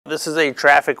This is a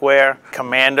TrafficWare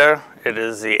Commander. It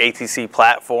is the ATC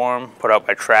platform put out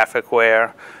by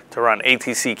TrafficWare to run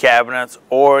ATC cabinets,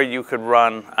 or you could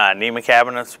run NEMA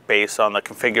cabinets based on the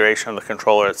configuration of the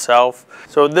controller itself.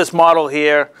 So this model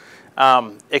here,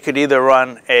 it could either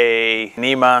run a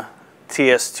NEMA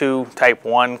TS2 Type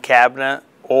 1 cabinet,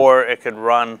 or it could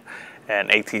run an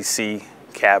ATC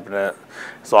cabinet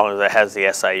as long as it has the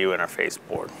SIU interface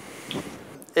board.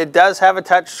 It does have a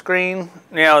touch screen,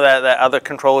 you know, that other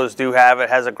controllers do have. It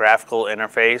has a graphical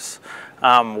interface,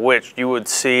 which you would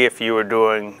see if you were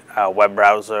doing a web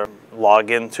browser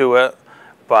login to it.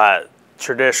 But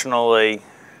traditionally,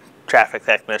 traffic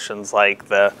technicians like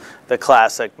the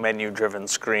classic menu-driven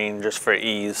screen just for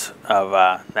ease of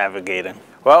navigating.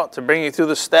 Well, to bring you through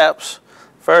the steps,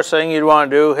 first thing you'd want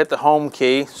to do, hit the home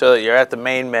key so that you're at the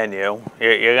main menu.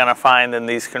 You're going to find in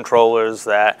these controllers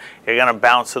that you're going to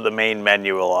bounce to the main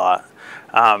menu a lot.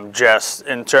 Just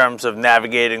in terms of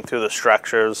navigating through the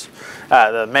structures,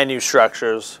 the menu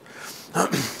structures.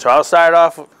 So I'll start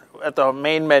off at the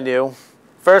main menu.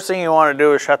 First thing you want to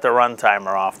do is shut the run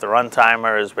timer off. The run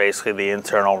timer is basically the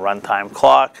internal runtime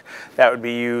clock that would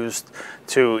be used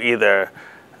to either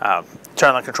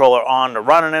turn the controller on to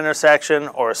run an intersection,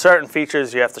 or certain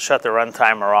features you have to shut the run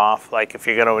timer off. Like if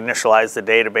you're going to initialize the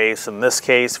database, in this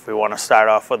case, if we want to start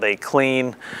off with a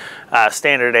clean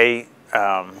standard 8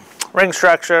 ring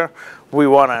structure, we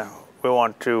want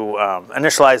to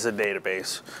initialize the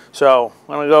database. So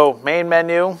I'm going to go main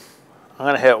menu. I'm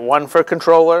going to hit 1 for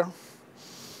controller,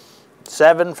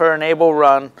 7 for enable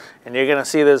run, and you're going to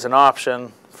see there's an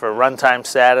option for runtime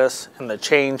status in the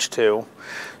change to.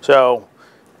 So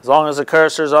as long as the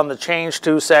cursor is on the change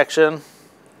to section,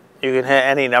 you can hit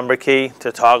any number key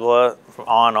to toggle it from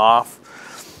on off.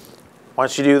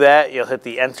 Once you do that, you'll hit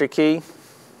the enter key,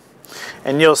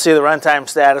 and you'll see the runtime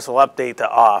status will update to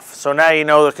off. So now you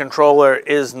know the controller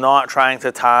is not trying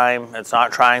to time, it's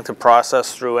not trying to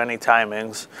process through any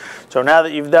timings. So now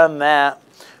that you've done that,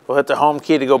 we'll hit the home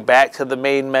key to go back to the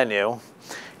main menu,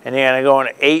 and you're going to go in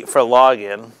 8 for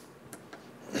login.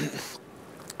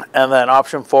 And then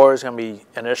option 4 is going to be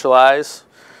initialize.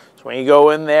 So when you go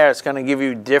in there, it's going to give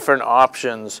you different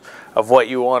options of what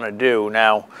you want to do.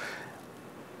 Now,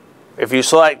 if you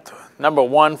select number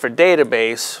 1 for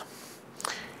database,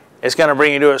 it's going to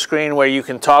bring you to a screen where you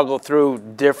can toggle through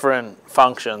different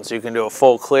functions. You can do a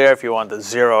full clear if you want to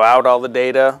zero out all the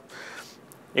data.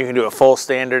 You can do a full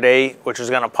standard 8, which is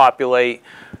going to populate.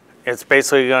 It's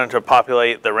basically going to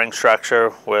populate the ring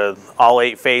structure with all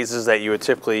 8 phases that you would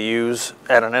typically use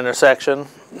at an intersection.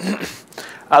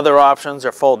 Other options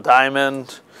are full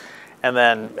diamond, and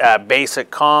then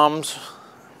basic comms.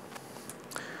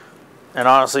 And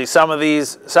honestly, some of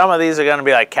these are going to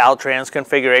be like Caltrans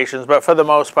configurations, but for the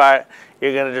most part,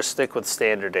 you're going to just stick with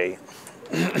standard 8.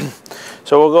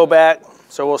 So we'll go back.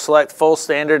 So we'll select full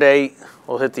standard 8.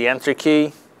 We'll hit the enter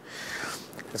key.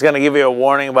 It's going to give you a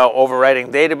warning about overwriting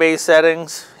database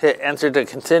settings. Hit enter to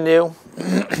continue.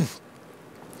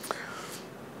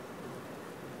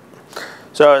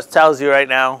 So it tells you right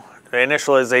now the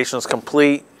initialization is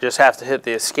complete. You just have to hit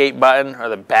the escape button or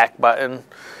the back button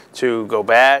to go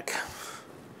back.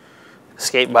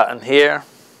 Escape button here.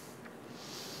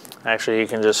 Actually, you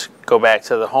can just go back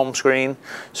to the home screen.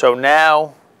 So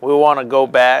now we want to go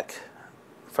back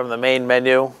from the main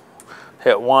menu.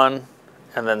 Hit 1.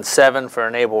 And then 7 for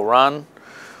enable run.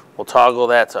 We'll toggle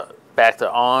that back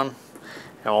to on,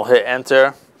 and we'll hit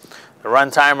enter. The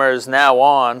run timer is now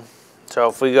on, so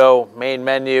if we go main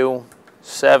menu,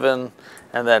 7,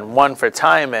 and then 1 for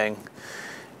timing,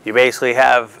 you basically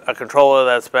have a controller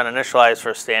that's been initialized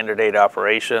for standard 8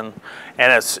 operation,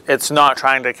 and it's not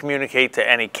trying to communicate to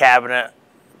any cabinet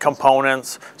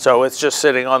components, so it's just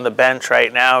sitting on the bench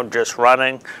right now, just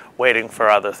running, waiting for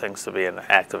other things to be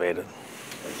activated.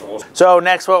 So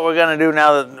next, what we're going to do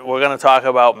now, that we're going to talk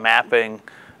about mapping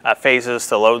phases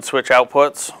to load switch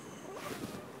outputs.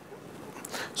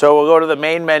 So we'll go to the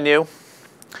main menu,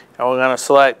 and we're going to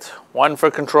select 1 for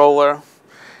controller,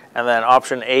 and then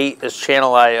option 8 is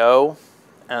channel I/O,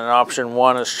 and option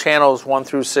 1 is channels 1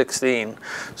 through 16.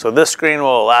 So this screen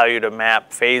will allow you to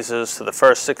map phases to the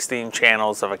first 16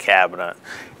 channels of a cabinet.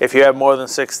 If you have more than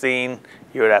 16,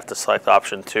 you would have to select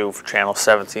option 2 for channel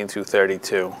 17 through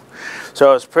 32.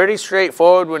 So it's pretty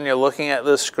straightforward when you're looking at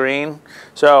this screen.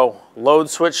 So load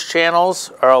switch channels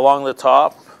are along the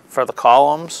top for the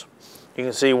columns. You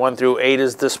can see 1 through 8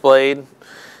 is displayed.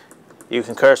 You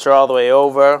can cursor all the way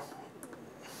over,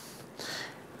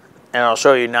 and I'll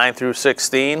show you 9 through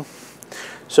 16.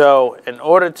 So in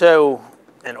order to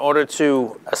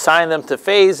assign them to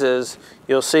phases,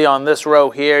 you'll see on this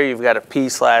row here, you've got a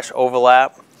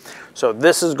P/overlap. So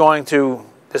this is going to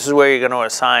this is where you're going to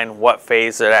assign what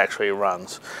phase it actually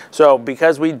runs. So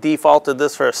because we defaulted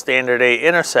this for a standard 8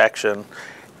 intersection,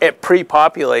 it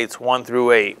pre-populates 1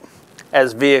 through 8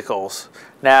 as vehicles.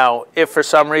 Now, if for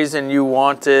some reason you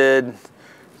wanted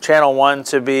channel 1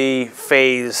 to be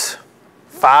phase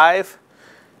 5,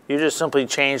 you just simply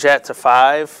change that to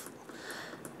 5.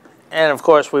 And of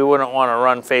course, we wouldn't want to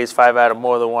run phase 5 out of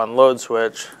more than one load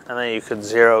switch, and then you could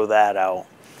zero that out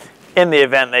in the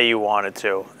event that you wanted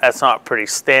to. That's not pretty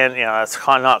standard, you know, that's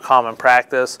not common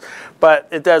practice, but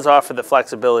it does offer the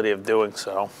flexibility of doing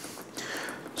so.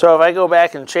 So if I go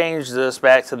back and change this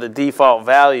back to the default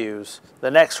values,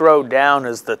 the next row down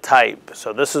is the type.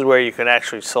 So this is where you can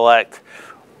actually select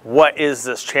what is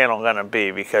this channel going to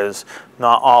be, because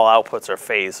not all outputs are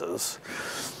phases.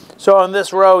 So on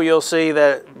this row, you'll see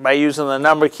that by using the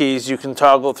number keys, you can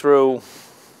toggle through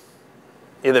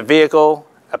either vehicle,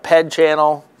 a PED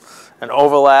channel, an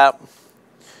overlap,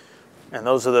 and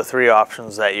those are the 3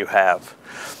 options that you have.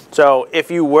 So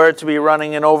if you were to be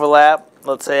running an overlap,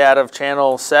 let's say out of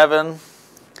channel 7,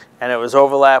 and it was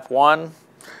overlap 1,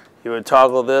 you would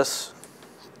toggle this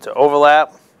to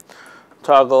overlap,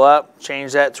 toggle up,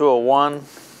 change that to a 1,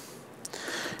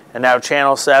 and now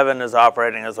channel 7 is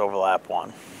operating as overlap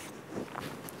 1.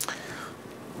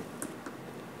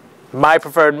 My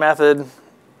preferred method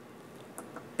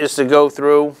is to go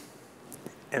through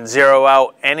and zero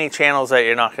out any channels that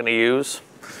you're not going to use.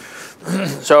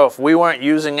 So if we weren't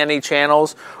using any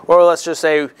channels, or let's just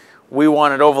say we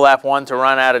wanted overlap 1 to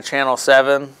run out of channel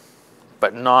 7,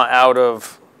 but not out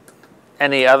of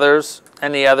any other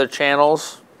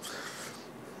channels,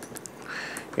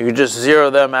 you can just zero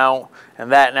them out,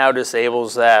 and that now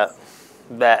disables that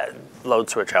load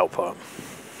switch output.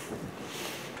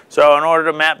 So in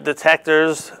order to map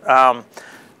detectors,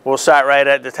 we'll start right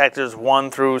at detectors 1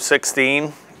 through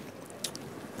 16.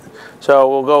 So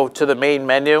we'll go to the main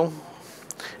menu. And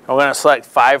we're going to select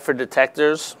 5 for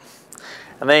detectors.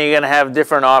 And then you're going to have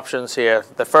different options here.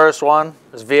 The first one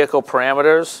is vehicle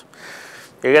parameters.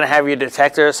 You're going to have your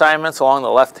detector assignments along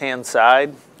the left-hand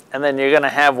side. And then you're going to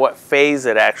have what phase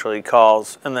it actually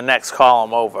calls in the next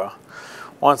column over.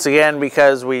 Once again,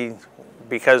 because we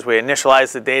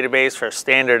initialized the database for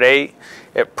standard 8,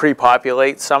 it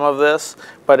pre-populates some of this.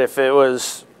 But if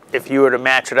you were to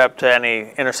match it up to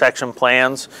any intersection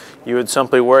plans, you would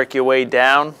simply work your way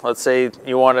down. Let's say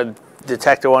you wanted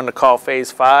detector 1 to call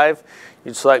phase 5.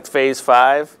 You'd select phase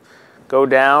 5, go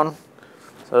down.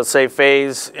 So let's say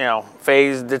phase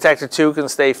detector 2 can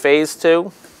stay phase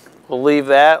 2. We'll leave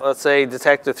that. Let's say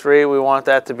detector 3, we want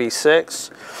that to be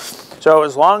 6. So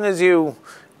as long as you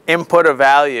input a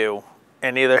value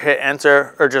and either hit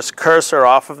enter or just cursor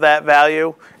off of that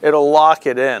value, it'll lock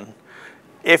it in.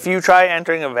 If you try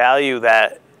entering a value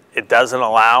that it doesn't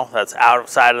allow, that's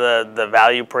outside of the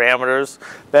value parameters,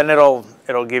 then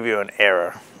it'll give you an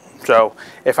error. So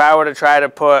if I were to try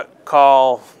to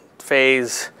call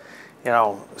phase,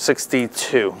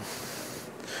 62,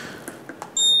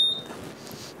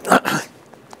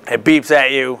 it beeps at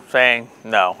you saying,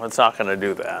 no, it's not going to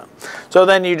do that. So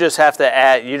then you just have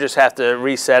to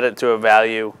reset it to a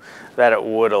value that it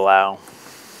would allow.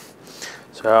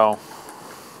 So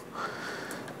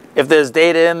if there's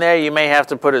data in there, you may have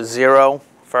to put a 0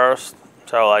 first.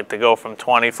 So like to go from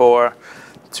 24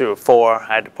 to 4,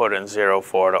 I had to put in 0,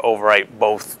 4 to overwrite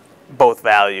both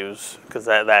values, because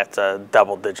that's a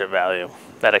double-digit value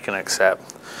that it can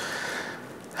accept.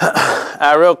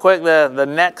 Real quick, the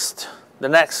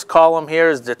next column here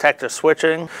is detector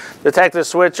switching. Detector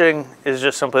switching is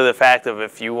just simply the fact of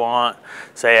if you want,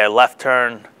 say, a left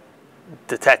turn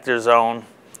detector zone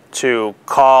to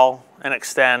call and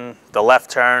extend the left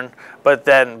turn, but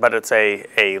it's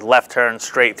a left turn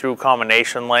straight through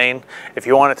combination lane. If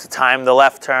you want it to time the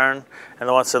left turn, and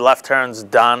then once the left turn's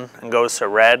done and goes to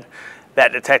red,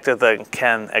 that detector then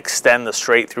can extend the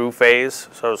straight through phase.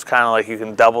 So it's kind of like you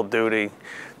can double duty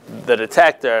the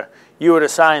detector. You would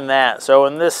assign that. So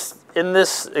in this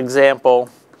example,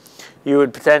 you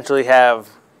would potentially have,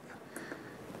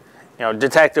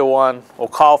 detector 1 will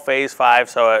call phase 5,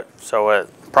 so it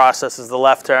processes the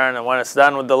left turn, and when it's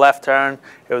done with the left turn,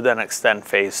 it would then extend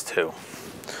phase 2.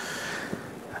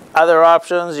 Other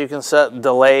options, you can set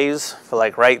delays for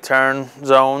like right turn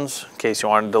zones in case you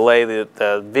want to delay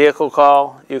the vehicle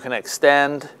call. You can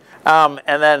extend, and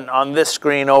then on this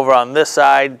screen over on this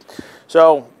side,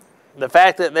 so the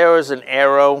fact that there was an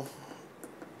arrow,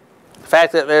 the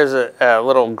fact that there's a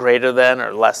little greater than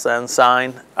or less than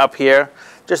sign up here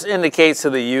just indicates to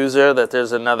the user that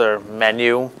there's another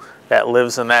menu that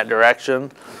lives in that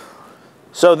direction.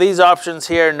 So these options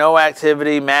here, no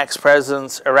activity, max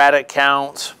presence, erratic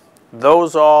count,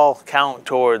 those all count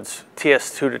towards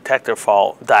TS2 detector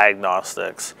fault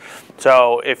diagnostics.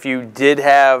 So if you did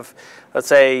have, let's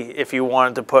say if you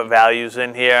wanted to put values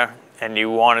in here and you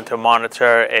wanted to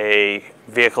monitor a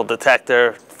vehicle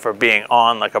detector for being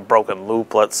on, like a broken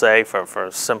loop, let's say,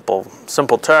 for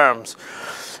simple terms,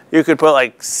 you could put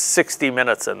like 60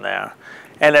 minutes in there.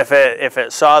 And if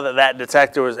it saw that that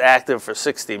detector was active for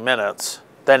 60 minutes,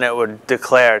 then it would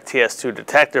declare TS2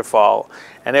 detector fault,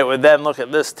 and it would then look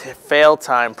at this fail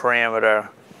time parameter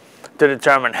to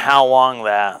determine how long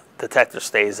that detector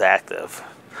stays active.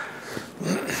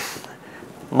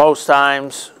 Most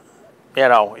times, you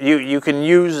know, you can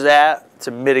use that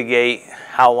to mitigate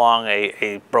how long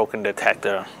a broken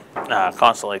detector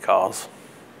constantly calls.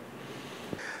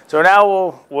 So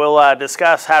now we'll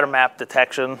discuss how to map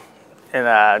detection in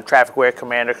a TrafficWare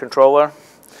Commander controller.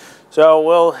 So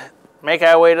we'll make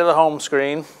our way to the home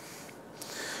screen.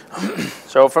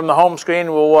 So from the home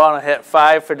screen, we'll want to hit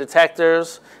 5 for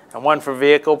detectors and 1 for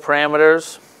vehicle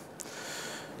parameters.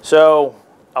 So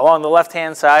along the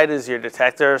left-hand side is your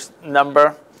detector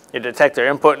number, your detector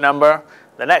input number.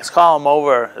 The next column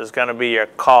over is going to be your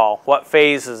call. What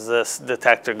phase is this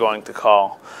detector going to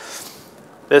call?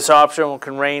 This option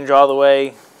can range all the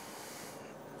way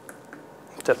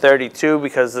to 32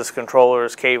 because this controller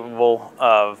is capable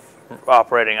of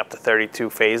operating up to 32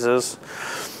 phases.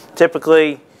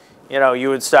 Typically, you know, you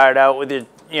would start out with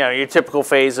your typical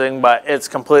phasing, but it's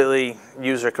completely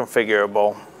user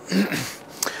configurable.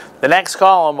 The next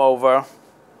column over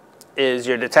is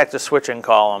your detector switching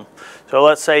column. So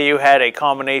let's say you had a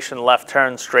combination left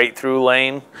turn straight through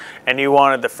lane and you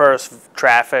wanted the first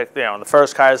traffic, the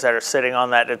first cars that are sitting on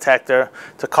that detector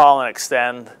to call and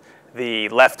extend the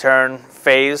left turn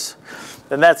phase,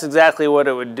 then that's exactly what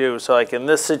it would do. So like in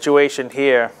this situation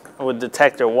here with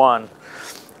detector 1,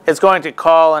 it's going to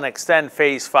call and extend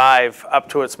phase 5 up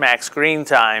to its max screen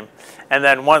time, and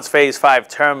then once phase 5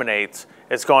 terminates,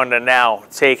 it's going to now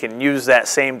take and use that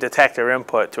same detector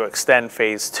input to extend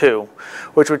phase 2,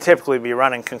 which would typically be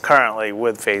running concurrently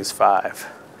with phase 5.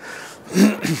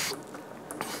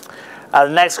 The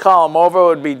next column over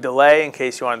would be delay, in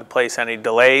case you wanted to place any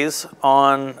delays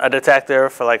on a detector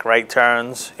for like right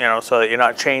turns, so that you're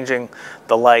not changing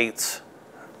the lights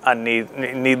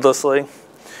needlessly.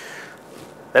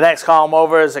 The next column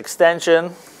over is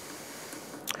extension.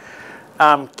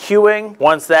 Queuing,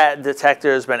 once that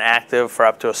detector has been active for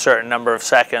up to a certain number of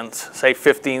seconds, say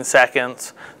 15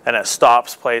 seconds, then it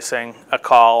stops placing a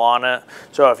call on it.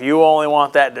 So if you only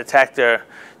want that detector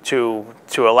to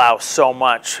allow so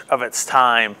much of its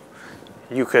time,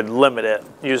 you could limit it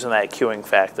using that queuing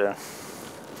factor.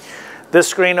 This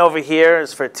screen over here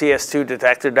is for TS2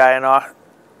 detector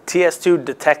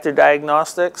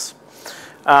diagnostics.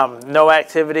 No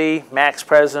activity, max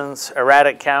presence,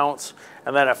 erratic counts,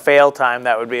 and then a fail time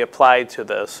that would be applied to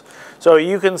this. So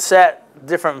you can set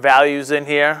different values in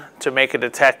here to make a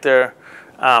detector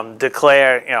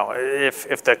declare,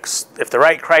 if the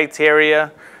right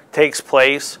criteria takes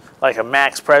place, like a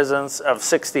max presence of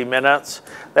 60 minutes,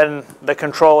 then the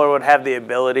controller would have the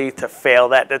ability to fail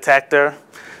that detector.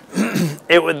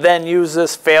 It would then use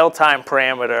this fail time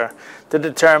parameter to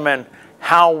determine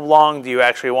how long do you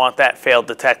actually want that failed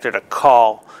detector to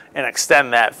call and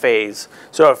extend that phase.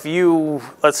 So if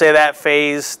let's say that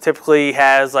phase typically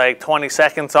has like 20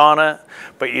 seconds on it,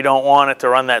 but you don't want it to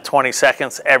run that 20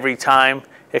 seconds every time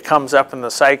it comes up in the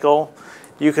cycle,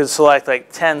 you can select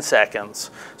like 10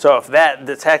 seconds. So if that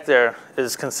detector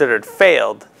is considered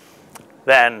failed,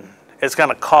 then it's going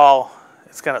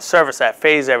to service that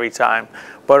phase every time,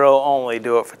 but it'll only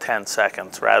do it for 10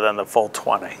 seconds rather than the full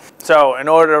 20. So in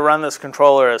order to run this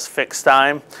controller as fixed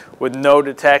time with no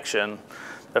detection,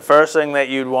 the first thing that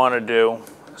you'd want to do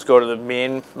is go to the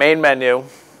main menu,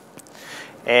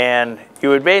 and you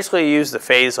would basically use the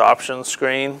phase options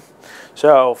screen.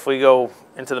 So if we go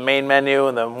into the main menu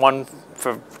and then 1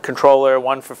 for controller,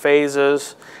 1 for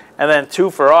phases, and then 2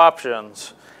 for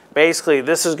options, basically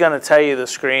this is going to tell you the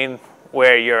screen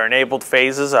where your enabled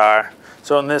phases are.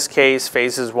 So in this case,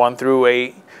 phases 1 through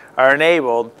 8 are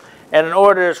enabled, and in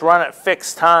order to run at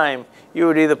fixed time, you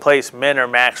would either place min or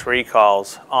max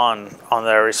recalls on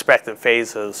their respective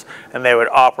phases, and they would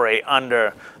operate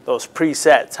under those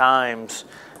preset times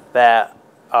that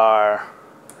are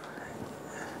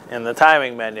in the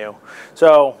timing menu.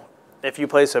 So if you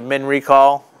place a min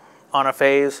recall on a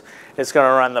phase, it's going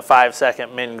to run the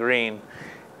 5-second min green.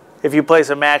 If you place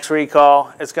a max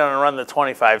recall, it's going to run the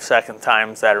 25-second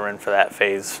times that are in for that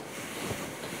phase.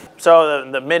 So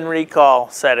the min recall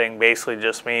setting basically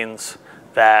just means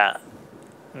that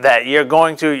that you're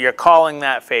calling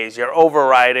that phase, you're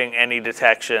overriding any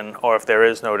detection, or if there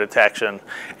is no detection,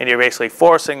 and you're basically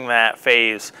forcing that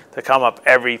phase to come up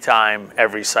every time,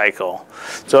 every cycle.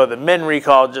 So the min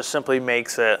recall just simply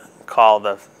makes it call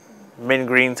the min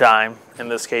green time, in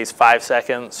this case 5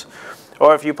 seconds.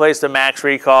 Or if you placed a max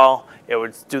recall, it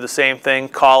would do the same thing,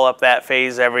 call up that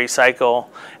phase every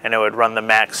cycle, and it would run the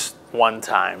max one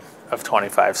time of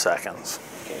 25 seconds.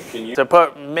 To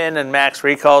put min and max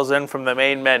recalls in from the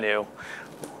main menu,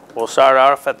 we'll start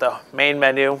off at the main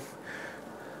menu.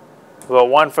 We'll go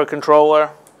 1 for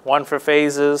controller, 1 for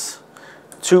phases,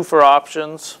 2 for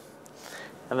options,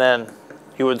 and then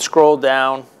you would scroll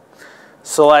down,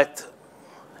 select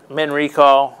min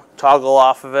recall, toggle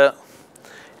off of it.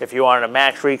 If you wanted a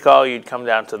max recall, you'd come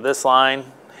down to this line,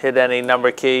 hit any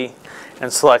number key,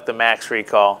 and select the max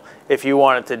recall. If you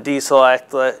wanted to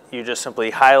deselect it, you just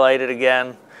simply highlight it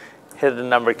again, hit the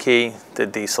number key to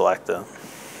deselect it.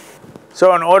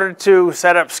 So in order to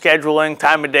set up scheduling,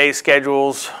 time of day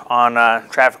schedules on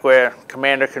TrafficWare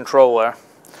Commander Controller,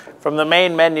 from the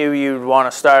main menu you'd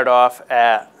want to start off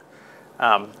at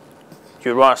 2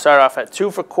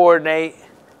 for coordinate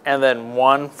and then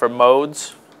 1 for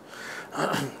modes.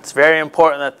 It's very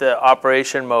important that the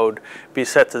operation mode be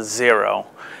set to 0.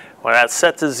 When that's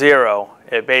set to 0,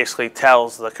 it basically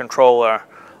tells the controller,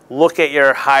 look at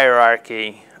your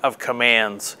hierarchy of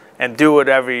commands and do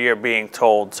whatever you're being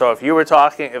told. So if you were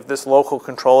talking, if this local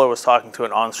controller was talking to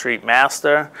an on-street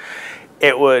master,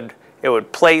 it would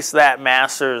place that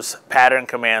master's pattern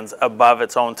commands above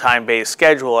its own time-based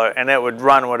scheduler, and it would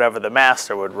run whatever the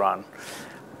master would run.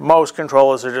 Most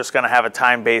controllers are just going to have a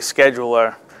time-based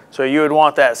scheduler, so you would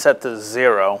want that set to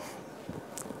 0.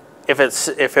 If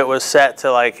it was set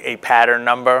to like a pattern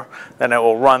number, then it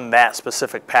will run that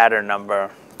specific pattern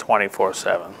number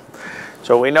 24/7.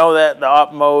 So we know that the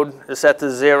op mode is set to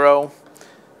 0.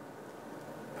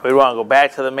 We'd want to go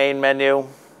back to the main menu,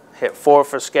 hit 4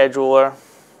 for scheduler.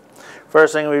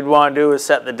 First thing we'd want to do is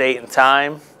set the date and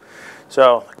time.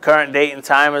 So current date and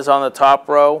time is on the top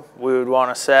row. We would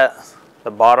want to set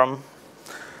the bottom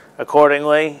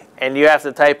accordingly, and you have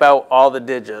to type out all the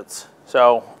digits.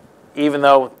 So even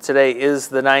though today is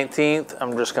the 19th,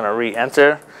 I'm just going to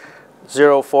re-enter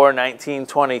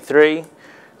 04/19/23.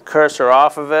 Cursor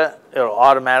off of it, it'll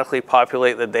automatically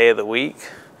populate the day of the week,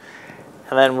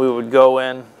 and then we would go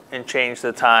in and change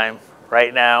the time.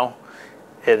 Right now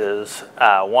it is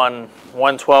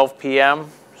 1:12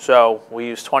 p.m. so we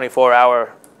use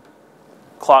 24-hour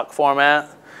clock format,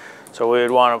 so we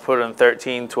would want to put in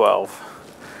 13:12,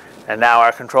 and now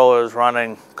our controller is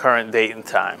running current date and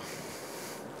time.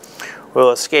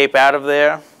 We'll escape out of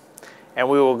there and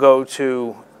we will go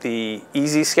to the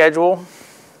easy schedule.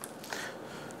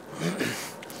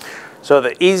 So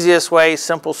the easiest way,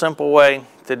 simple way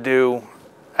to do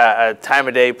a time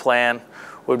of day plan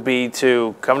would be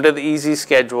to come to the easy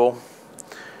schedule,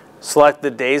 select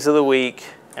the days of the week,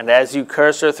 and as you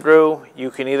cursor through, you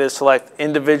can either select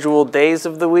individual days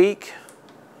of the week,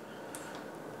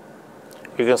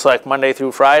 you can select Monday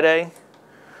through Friday,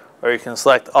 or you can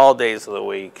select all days of the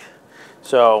week.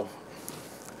 So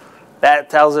that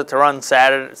tells it to run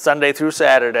Sunday through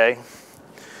Saturday.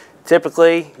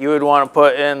 Typically, you would want to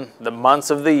put in the months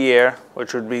of the year,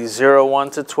 which would be 01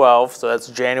 to 12, so that's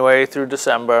January through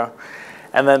December.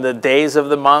 And then the days of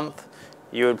the month,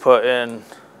 you would put in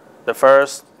the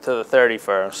 1st to the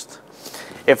 31st.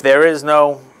 If there is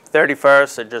no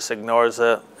 31st, it just ignores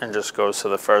it and just goes to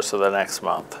the 1st of the next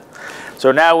month.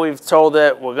 So now we've told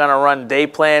it we're going to run day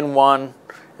plan 1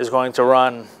 is going to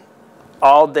run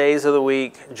all days of the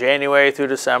week, January through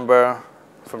December,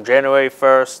 from January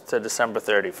 1st to December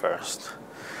 31st.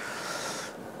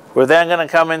 We're then going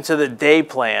to come into the day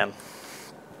plan.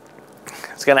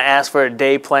 It's going to ask for a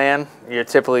day plan. You're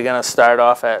typically going to start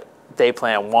off at day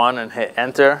plan 1 and hit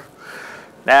enter.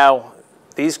 Now,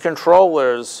 these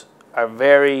controllers are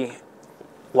very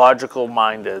logical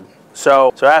minded.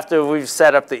 So after we've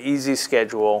set up the easy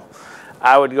schedule,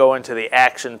 I would go into the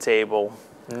action table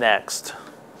next.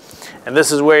 And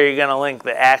this is where you're going to link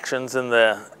the actions in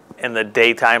the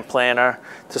daytime planner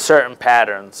to certain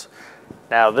patterns.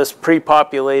 Now this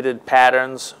pre-populated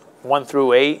patterns 1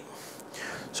 through 8.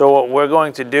 So what we're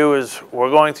going to do is we're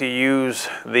going to use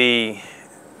the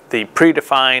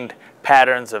predefined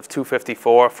patterns of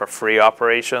 254 for free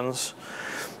operations.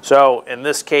 So in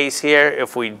this case here,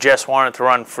 if we just wanted to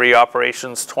run free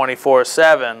operations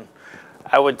 24/7,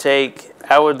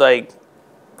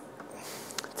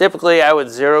 typically I would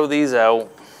zero these out.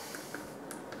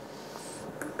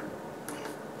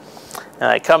 And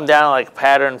I come down like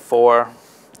pattern 4,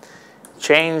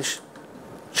 change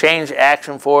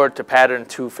action 4 to pattern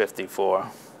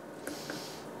 254.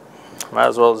 Might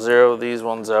as well zero these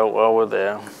ones out while we're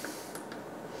there.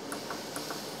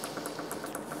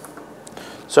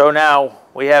 So now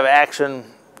we have action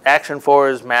 4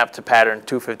 is mapped to pattern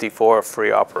 254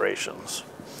 free operations.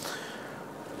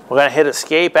 We're going to hit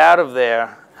escape out of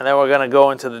there, and then we're going to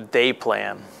go into the day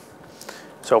plan.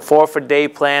 So 4 for day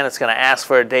plan, it's going to ask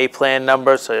for a day plan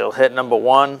number, so you'll hit number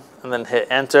 1 and then hit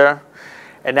enter.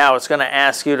 And now it's going to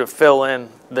ask you to fill in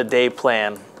the day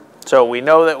plan. So we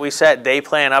know that we set day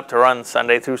plan up to run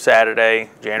Sunday through Saturday,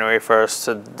 January 1st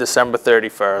to December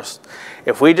 31st.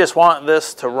 If we just want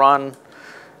this to run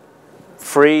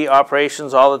free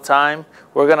operations all the time,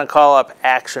 we're going to call up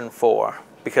action 4,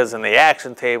 because in the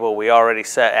action table we already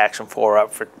set action 4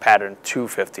 up for pattern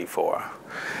 254.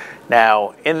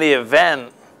 Now in the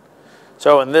event,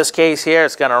 so in this case here,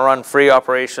 it's going to run free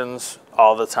operations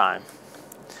all the time.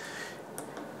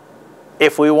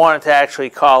 If we wanted to actually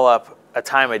call up a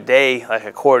time of day, like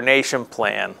a coordination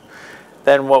plan,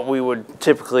 then what we would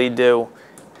typically do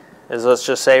is, let's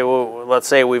just say, let's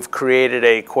say we've created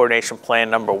a coordination plan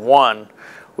number 1,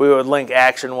 we would link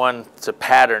action 1 to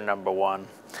pattern number 1.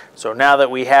 So now that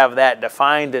we have that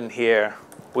defined in here,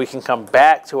 we can come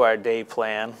back to our day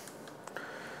plan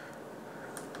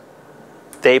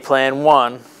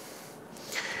 1,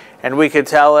 and we could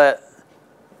tell it,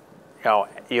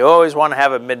 you always want to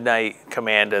have a midnight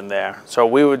command in there. So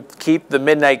we would keep the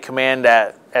midnight command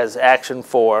as action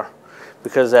 4,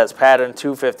 because that's pattern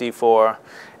 254.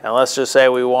 And let's just say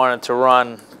we wanted to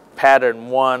run pattern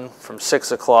 1 from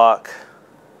 6 o'clock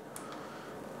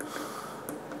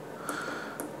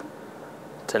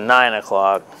to 9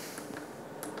 o'clock,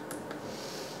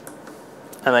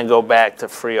 and then go back to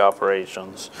free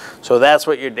operations. So that's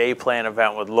what your day plan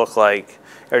event would look like,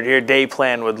 or your day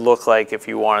plan would look like if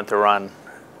you wanted to run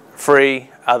free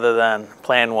other than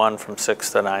plan 1 from 6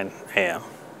 to 9 a.m.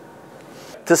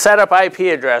 To set up IP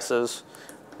addresses,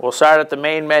 we'll start at the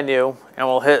main menu and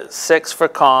we'll hit 6 for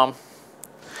COM,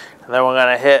 and then we're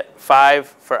going to hit 5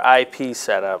 for IP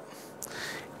setup.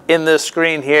 In this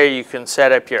screen here, you can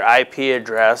set up your IP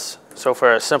address. So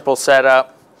for a simple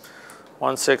setup,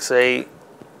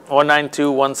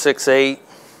 192.168,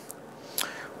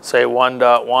 say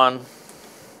 1.1.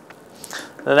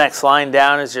 The next line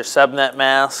down is your subnet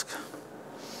mask.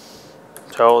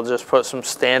 So we'll just put some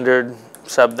standard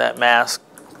subnet mask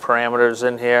parameters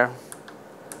in here.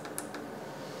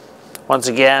 Once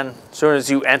again, as soon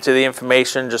as you enter the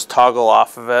information, just toggle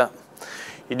off of it.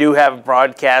 You do have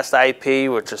broadcast IP,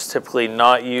 which is typically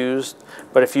not used,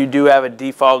 but if you do have a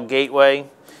default gateway,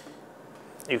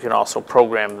 you can also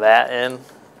program that in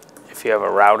if you have a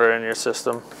router in your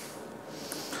system.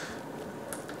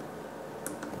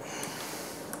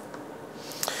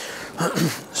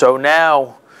 So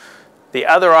now, the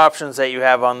other options that you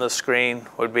have on the screen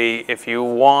would be, if you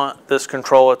want this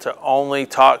controller to only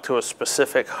talk to a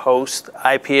specific host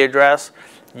IP address,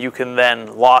 you can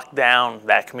then lock down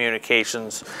that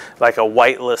communications like a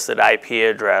whitelisted IP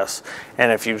address.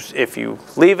 And if you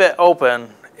leave it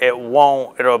open,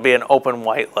 it'll be an open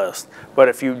whitelist. But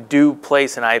if you do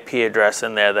place an IP address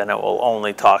in there, then it will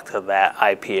only talk to that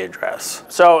IP address.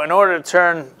 So in order to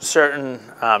turn certain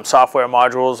software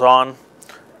modules on,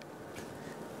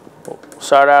 we'll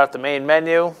start out at the main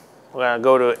menu. We're going to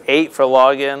go to 8 for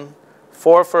login,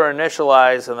 4 for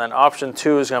initialize, and then option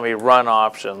 2 is going to be run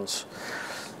options.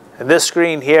 In this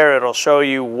screen here, it'll show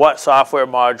you what software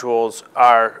modules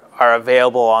are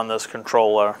available on this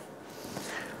controller.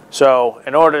 So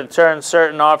in order to turn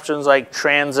certain options like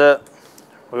transit,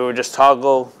 we would just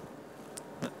toggle,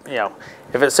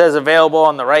 if it says available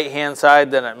on the right-hand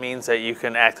side, then it means that you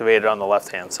can activate it on the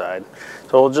left-hand side.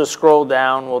 So we'll just scroll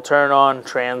down, we'll turn on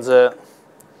transit,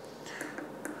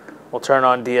 we'll turn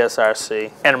on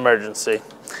DSRC and emergency.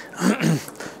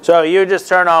 So you just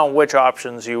turn on which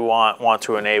options you want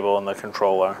to enable in the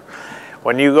controller.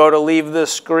 When you go to leave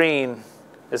this screen,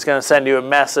 it's going to send you a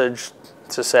message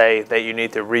to say that you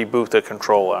need to reboot the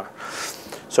controller.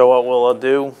 So what we'll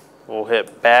do, we'll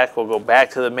hit back, we'll go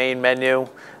back to the main menu.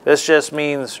 This just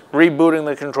means rebooting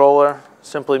the controller,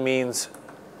 simply means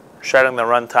shutting the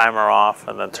run timer off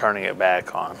and then turning it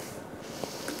back on.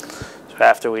 So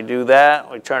after we do that,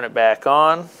 we turn it back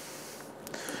on.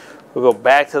 We'll go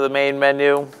back to the main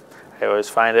menu. I always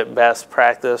find it best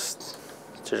practice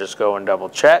to just go and double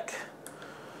check.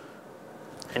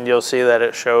 And you'll see that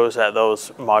it shows that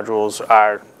those modules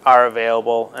are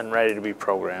available and ready to be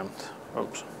programmed.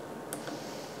 Oops.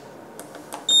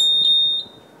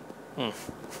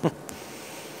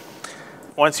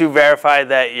 Once you verify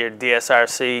that your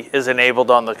DSRC is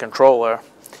enabled on the controller,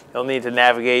 you'll need to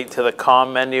navigate to the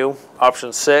COM menu,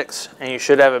 option 6, and you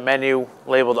should have a menu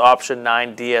labeled option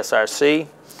 9 DSRC.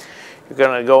 you're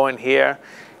going to go in here.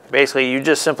 Basically, you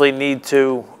just simply need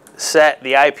to set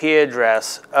the IP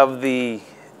address of the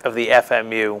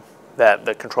FMU that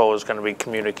the controller is going to be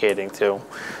communicating to.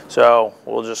 So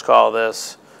we'll just call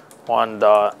this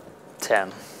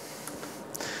 1.10.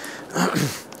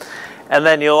 And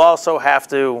then you'll also have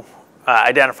to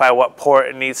identify what port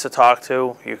it needs to talk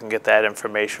to. You can get that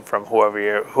information from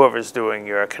whoever's doing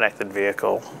your connected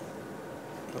vehicle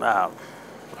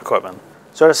equipment.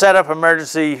 So to set up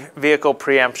emergency vehicle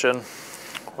preemption,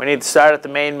 we need to start at the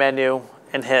main menu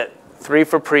and hit 3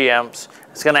 for preempts.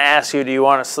 It's going to ask you, do you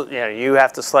want to, you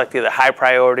have to select either high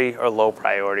priority or low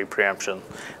priority preemption.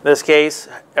 In this case,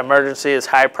 emergency is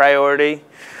high priority.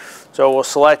 So we'll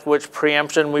select which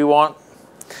preemption we want.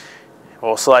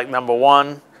 We'll select number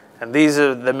 1. And these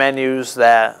are the menus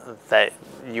that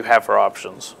you have for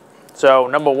options. So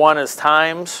number 1 is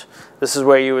times. This is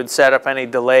where you would set up any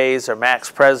delays or max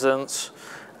presence.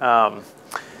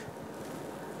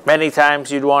 Many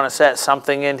times you'd want to set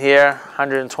something in here,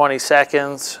 120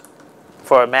 seconds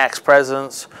for a max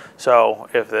presence. So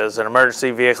if there's an emergency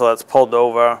vehicle that's pulled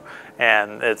over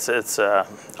and its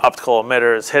optical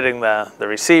emitter is hitting the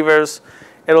receivers,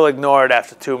 it'll ignore it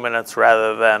after 2 minutes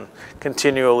rather than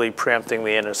continually preempting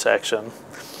the intersection.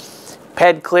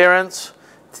 PED clearance,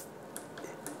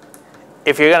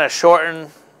 if you're going to shorten,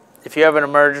 if you have an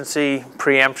emergency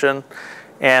preemption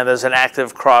and there's an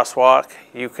active crosswalk,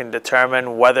 you can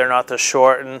determine whether or not to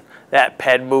shorten that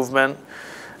PED movement.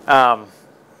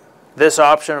 This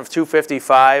option of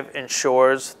 255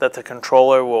 ensures that the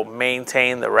controller will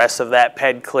maintain the rest of that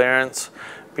PED clearance,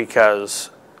 because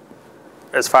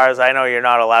as far as I know, you're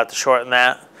not allowed to shorten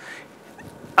that.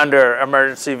 Under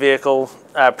emergency vehicle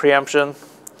preemption,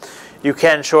 you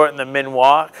can shorten the min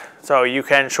walk, so you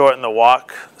can shorten the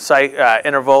walk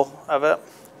interval of it.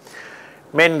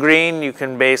 Min green, you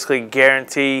can basically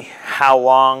guarantee how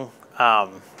long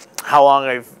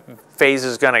a phase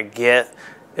is going to get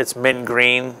its min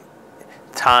green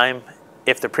time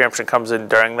if the preemption comes in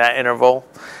during that interval.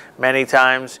 Many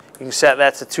times you can set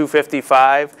that to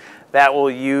 255. That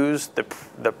will use the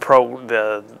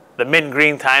min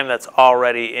green time that's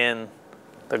already in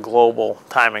the global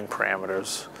timing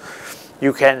parameters.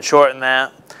 You can shorten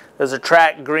that. There's a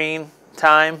track green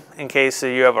time in case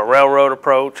you have a railroad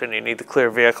approach and you need to clear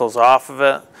vehicles off of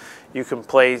it. You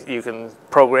can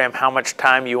program how much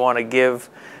time you want to give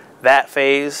that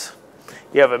phase.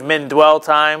 You have a min dwell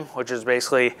time, which is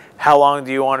basically how long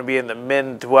do you want to be in the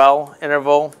min dwell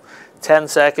interval. 10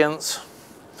 seconds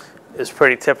is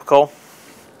pretty typical.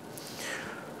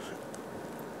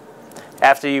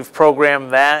 After you've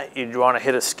programmed that, you'd want to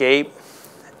hit escape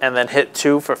and then hit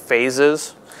 2 for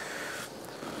phases.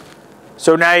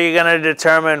 So now you're going to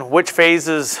determine which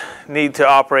phases need to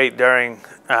operate during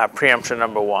preemption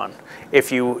number 1.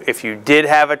 If you did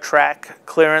have a track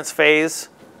clearance phase,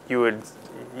 you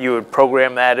would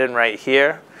program that in right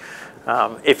here.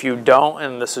 If you don't,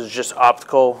 and this is just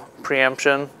optical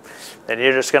preemption, then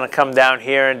you're just going to come down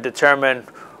here and determine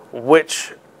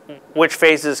which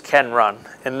phases can run.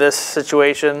 In this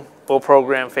situation, we'll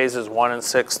program phases 1 and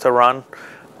 6 to run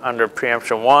under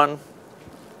preemption 1.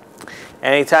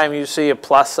 Anytime you see a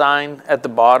plus sign at the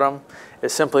bottom, it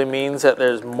simply means that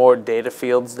there's more data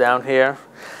fields down here.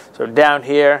 So down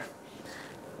here,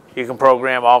 you can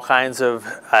program all kinds of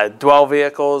dwell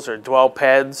vehicles or dwell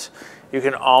PEDs. You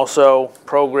can also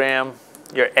program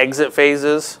your exit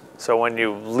phases. So when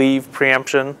you leave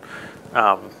preemption,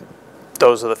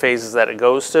 those are the phases that it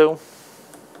goes to.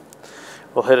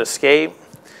 We'll hit escape.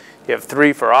 You have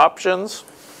 3 for options.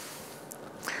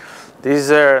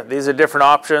 These are different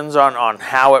options on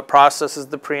how it processes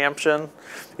the preemption.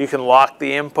 You can lock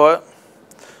the input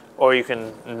or you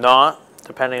can not,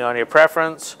 depending on your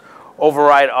preference.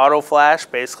 Override auto flash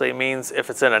basically means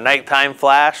if it's in a nighttime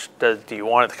flash, do you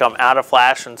want it to come out of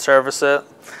flash and service it?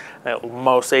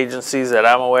 Most agencies that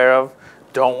I'm aware of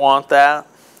don't want that.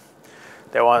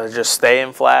 They want to just stay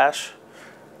in flash.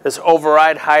 This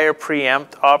override higher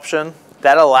preempt option,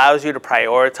 that allows you to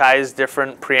prioritize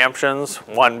different preemptions,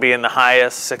 1 being the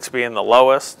highest, 6 being the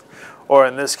lowest. Or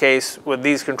in this case, with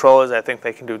these controllers, I think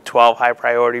they can do 12 high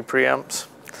priority preempts.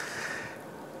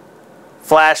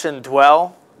 Flash and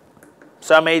dwell.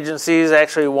 Some agencies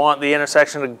actually want the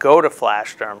intersection to go to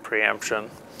flash during preemption.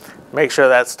 Make sure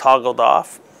that's toggled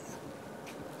off.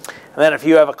 And then if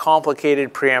you have a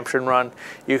complicated preemption run,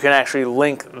 you can actually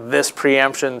link this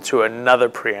preemption to another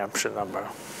preemption number.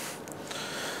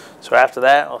 So after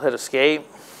that, I'll hit escape.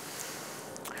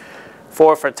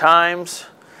 4 for times.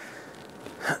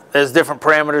 There's different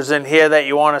parameters in here that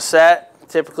you want to set.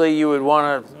 Typically, you would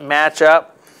want to match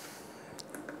up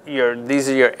these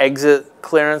are your exit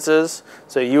clearances.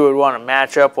 So you would want to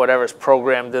match up whatever's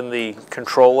programmed in the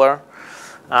controller.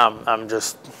 I'm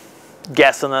just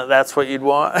guessing that that's what you'd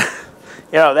want.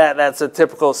 You know, that's a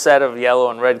typical set of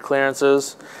yellow and red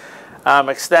clearances.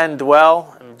 Extend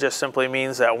dwell just simply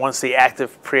means that once the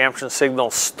active preemption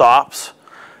signal stops,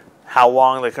 how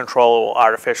long the controller will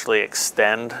artificially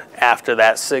extend after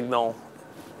that signal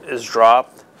is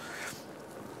dropped.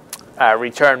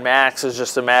 Return max is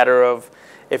just a matter of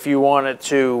if you wanted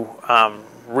to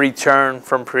return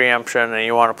from preemption and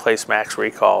you want to place max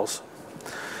recalls.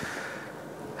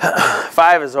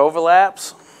 5 is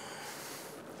overlaps.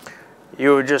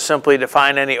 You would just simply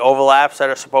define any overlaps that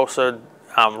are supposed to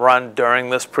run during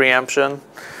this preemption.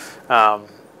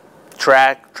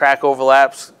 Track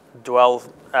overlaps, dwell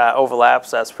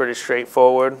overlaps, that's pretty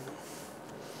straightforward.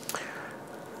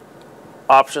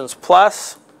 Options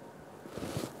plus.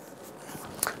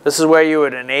 This is where you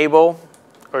would enable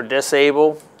or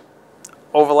disable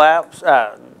overlaps.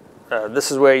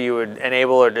 This is where you would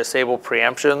enable or disable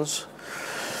preemptions.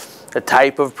 The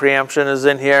type of preemption is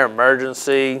in here,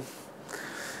 emergency.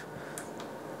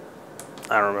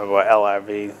 I don't remember what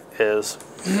LRV is.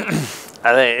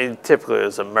 I think it typically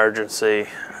is emergency.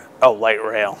 Oh, light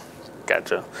rail.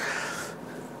 Gotcha.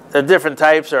 The different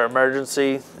types are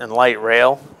emergency and light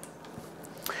rail.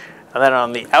 And then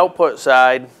on the output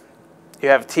side, you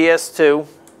have TS2,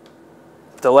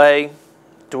 delay,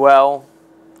 dwell,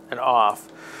 and off.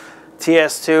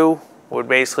 TS2 would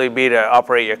basically be to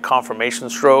operate your confirmation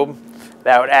strobe.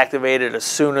 That would activate it as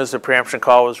soon as the preemption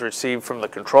call was received from the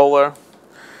controller.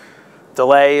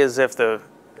 Delay is if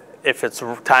it's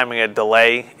timing a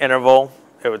delay interval,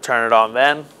 it would turn it on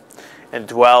then. And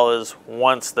dwell is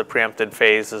once the preempted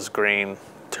phase is green,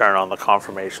 turn on the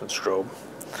confirmation strobe.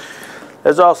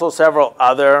 There's also several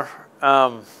other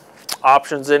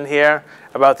options in here.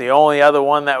 About the only other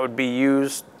one that would be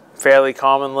used fairly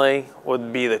commonly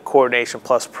would be the coordination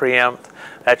plus preempt.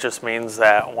 That just means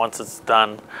that once it's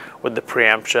done with the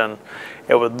preemption,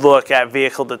 it would look at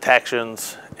vehicle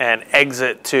detections and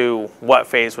exit to what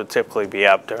phase would typically be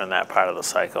up during that part of the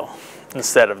cycle,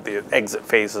 instead of the exit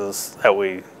phases that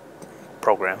we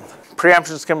programmed.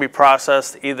 Preemptions can be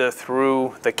processed either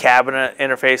through the cabinet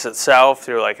interface itself,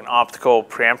 through like an optical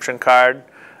preemption card,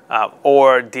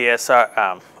 or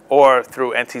DSR, or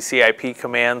through NTCIP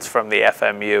commands from the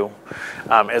FMU.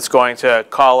 It's going to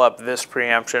call up this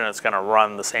preemption. It's going to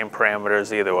run the same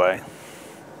parameters either way.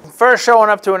 First,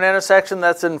 showing up to an intersection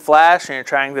that's in flash and you're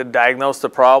trying to diagnose the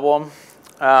problem.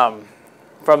 From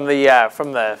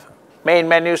the main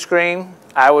menu screen,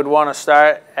 I would want to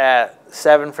start at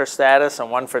 7 for status and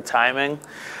 1 for timing.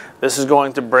 This is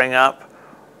going to bring up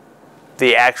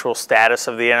the actual status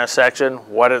of the intersection,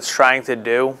 what it's trying to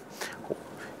do.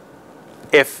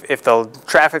 If the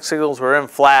traffic signals were in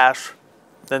flash,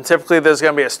 then typically there's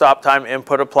going to be a stop time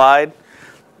input applied.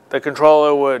 The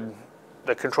controller would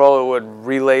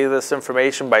relay this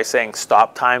information by saying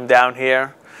stop time down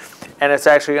here, and it's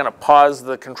actually going to pause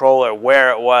the controller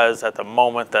where it was at the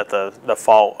moment that the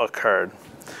fault occurred.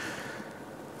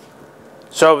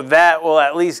 So that will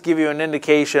at least give you an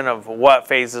indication of what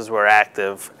phases were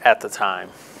active at the time.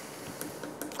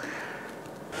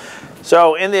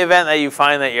 So in the event that you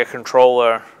find that your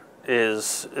controller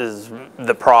is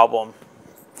the problem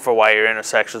for why your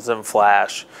intersection's in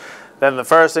flash, then the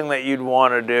first thing that you'd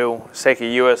want to do is take a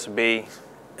USB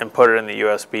and put it in the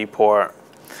USB port,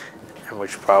 and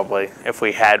which probably, if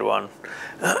we had one.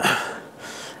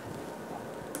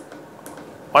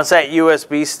 Once that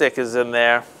USB stick is in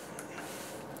there,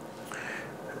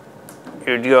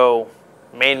 you'd go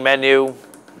main menu.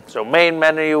 So main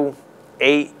menu,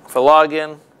 8 for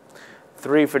login,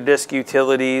 3 for disk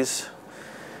utilities,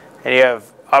 and you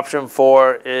have option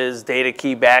 4 is data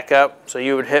key backup. So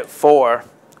you would hit 4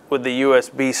 with the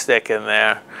USB stick in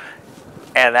there,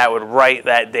 and that would write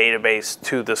that database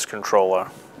to this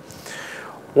controller.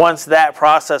 Once that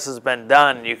process has been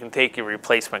done, you can take your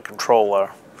replacement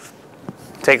controller.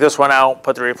 Take this one out,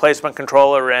 put the replacement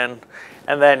controller in,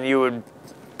 and then you would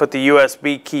put the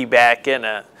USB key back in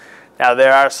it. Now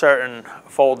there are certain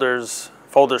folder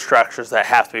structures that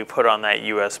have to be put on that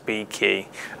USB key.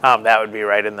 That would be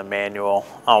right in the manual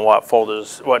on what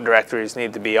directories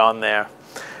need to be on there.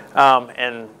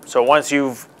 And so once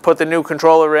you've put the new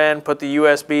controller in, put the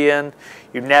USB in,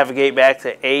 you navigate back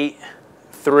to 8,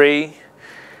 3,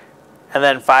 and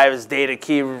then 5 is data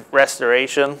key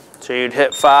restoration. So you'd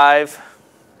hit 5.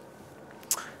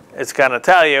 It's going to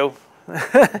tell you,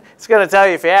 it's going to tell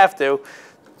you if you have to,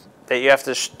 that you have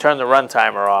to turn the run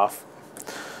timer off.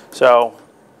 So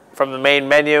from the main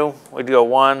menu, we'd go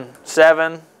 1,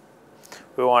 7.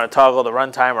 We want to toggle the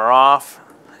run timer off.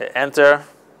 hit enter.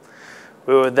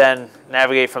 We would then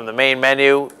navigate from the main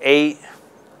menu, 8,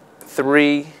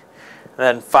 3, and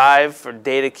then 5 for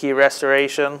data key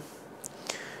restoration.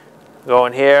 Go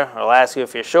in here, it'll ask you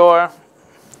if you're sure.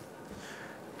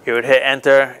 You would hit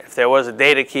enter. If there was a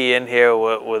data key in here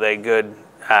with a good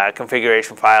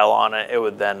configuration file on it, it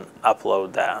would then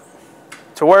upload that.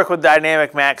 To work with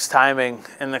dynamic max timing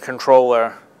in the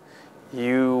controller,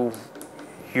 you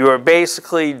are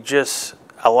basically just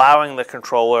allowing the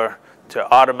controller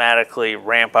to automatically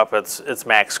ramp up its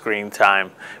max screen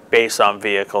time based on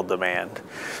vehicle demand.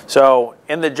 So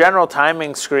in the general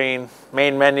timing screen,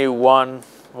 main menu 1,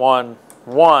 1,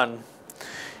 1,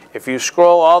 if you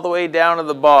scroll all the way down to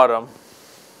the bottom,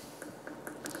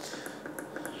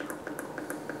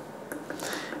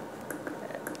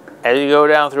 as you go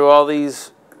down through all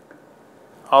these,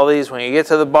 when you get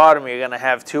to the bottom, you're going to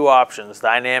have two options: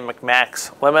 dynamic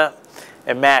max limit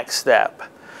and max step.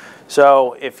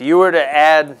 So if you were to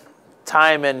add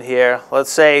time in here, let's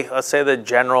say the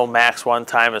general max one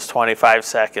time is 25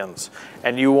 seconds,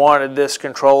 and you wanted this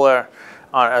controller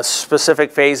on a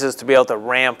specific phases to be able to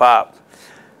ramp up,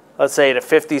 let's say to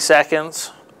 50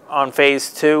 seconds on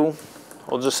phase 2.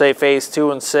 We'll just say phase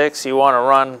 2 and 6, you want to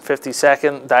run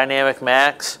 50-second dynamic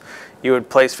max. You would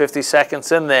place 50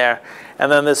 seconds in there, and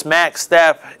then this max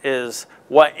step is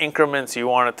what increments you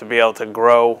want it to be able to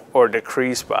grow or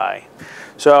decrease by.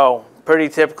 So pretty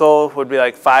typical would be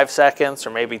like 5 seconds or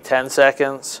maybe 10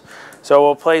 seconds. So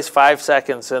we'll place 5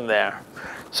 seconds in there.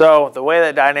 So the way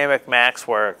that dynamic max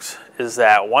works is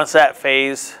that once that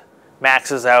phase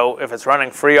maxes out, if it's running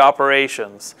free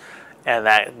operations and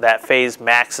that phase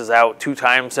maxes out 2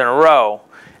 times in a row,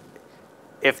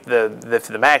 if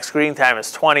the max screen time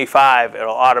is 25,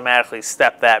 it'll automatically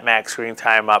step that max screen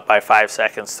time up by 5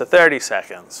 seconds to 30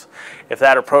 seconds. If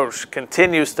that approach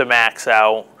continues to max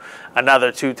out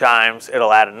another 2 times,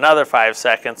 it'll add another 5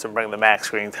 seconds and bring the max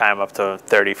screen time up to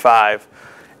 35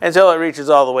 until it reaches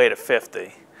all the way to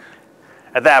 50.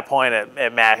 At that point,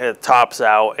 it tops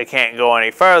out. It can't go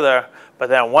any further. But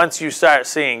then once you start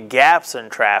seeing gaps in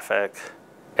traffic,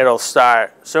 it'll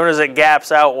start, as soon as it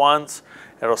gaps out once,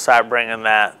 it'll start bringing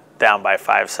that down by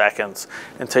 5 seconds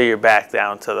until you're back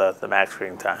down to the max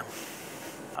screen time.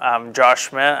 I'm Josh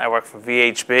Schmitt. I work for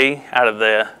VHB out of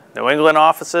the New England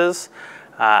offices.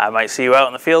 I might see you out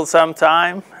in the field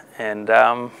sometime, and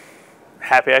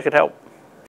happy I could help.